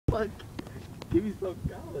fuck? Give me some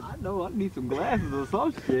college. I know, I need some glasses or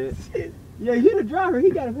some shit. Shit. Yeah, he the driver, he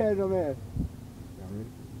got a pass on ass. Y'all ready?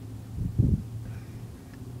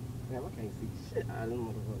 Damn, I can't see shit out of them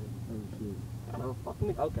motherfuckers. Oh shit. I know, fuck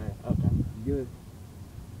me. Okay. You good?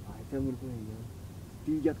 Alright, tell me what to play, yo.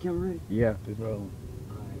 Steve, you got the camera ready? Yeah, it's rolling.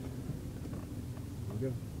 Alright. Here we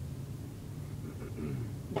go.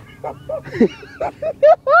 Tell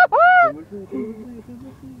me what to play, tell me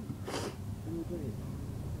what to play.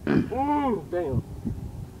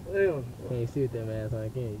 Damn. Can't see with that mask on,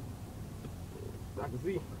 can you? I can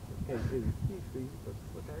see. Can't see. See.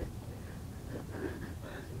 Okay.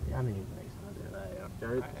 I need to make something like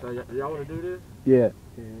So y'all want to do this? Yeah.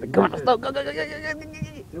 Come on, Yeah. stop, go. Tell me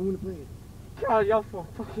what to play. God, y'all so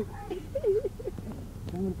fucking.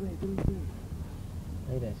 Tell me what to play.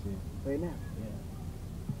 Play that shit. Play it now.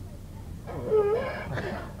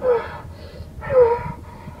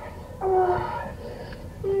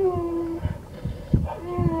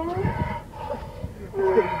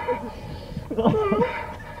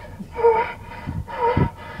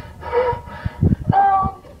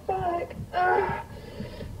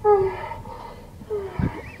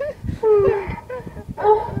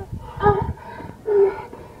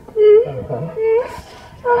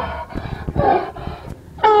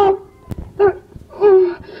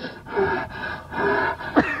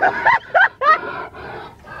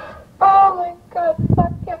 Oh my god,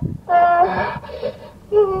 fuck you.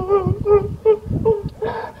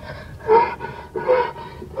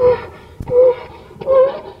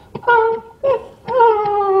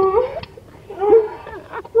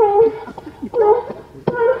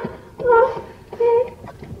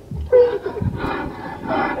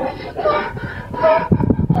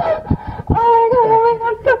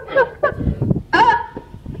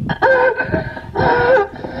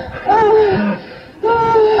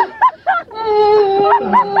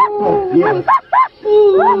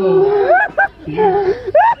 Yeah.